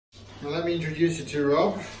Well, let me introduce you to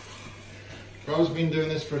Rob. Rob's been doing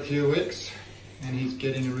this for a few weeks and he's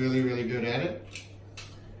getting really good at it.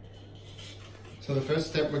 So the first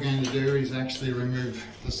step we're going to do is actually remove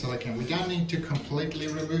the silicone. We don't need to completely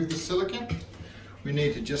remove the silicone. We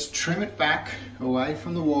need to just trim it back away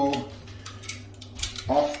from the wall,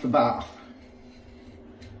 off the bath.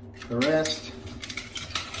 The rest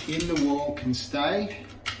in the wall can stay.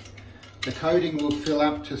 The coating will fill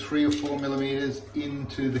up to 3 or 4 millimeters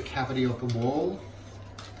into the cavity of the wall.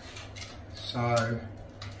 So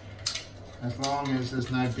as long as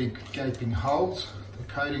there's no big gaping holes, the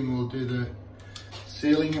coating will do the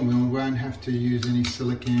sealing and we won't have to use any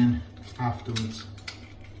silicone afterwards.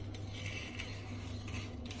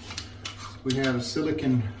 We have a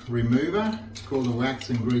silicone remover. It's called a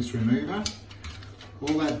wax and grease remover.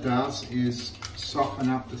 All that does is soften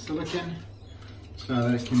up the silicone so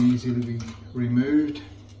that it can easily be removed.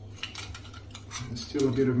 There's still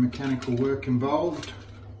a bit of mechanical work involved,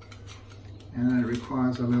 and it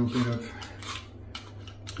requires a little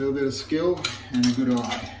bit of skill and a good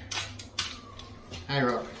eye. Hey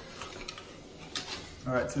Rob.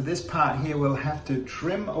 Alright, so this part here we'll have to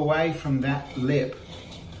trim away from that lip.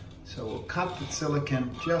 So we'll cut the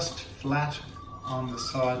silicone just flat on the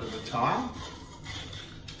side of the tile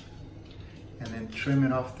and then trim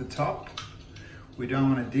it off the top. We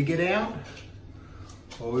don't want to dig it out.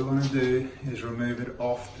 All we want to do is remove it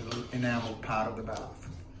off the enamel part of the bath.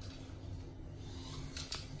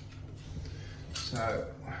 So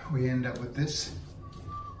we end up with this,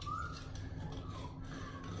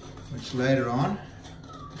 which later on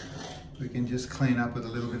we can just clean up with a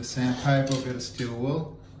little bit of sandpaper, a bit of steel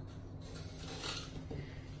wool,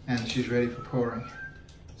 and she's ready for pouring.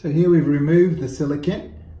 So here we've removed the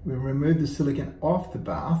silicone. We've removed the silicone off the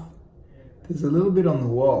bath. There's a little bit on the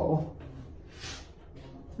wall.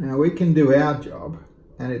 Now we can do our job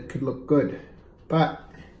and it could look good, but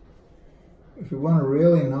if we want a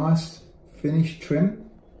really nice finished trim,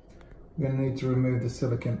 we're going to need to remove the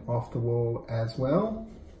silicone off the wall as well,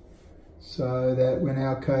 so that when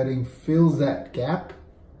our coating fills that gap,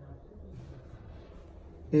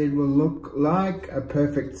 it will look like a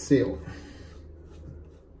perfect seal.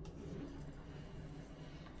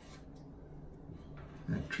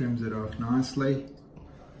 That trims it off nicely,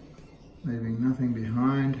 leaving nothing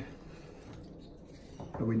behind.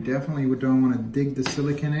 But we definitely don't want to dig the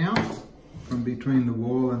silicone out from between the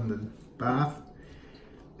wall and the bath,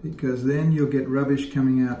 because then you'll get rubbish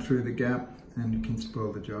coming out through the gap and it can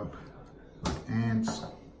spoil the job, like ants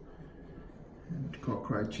and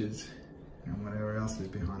cockroaches and whatever else is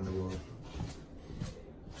behind the wall.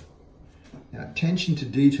 Now, attention to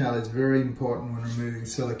detail is very important when removing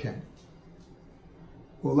silicone.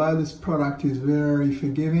 Although this product is very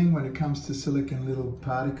forgiving when it comes to silicone little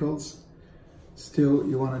particles, still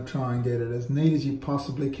you want to try and get it as neat as you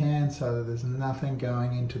possibly can so that there's nothing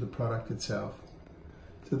going into the product itself.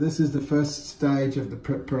 So this is the first stage of the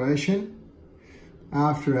preparation.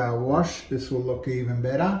 After our wash, this will look even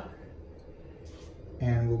better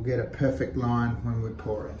and we'll get a perfect line when we're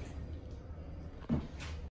pouring.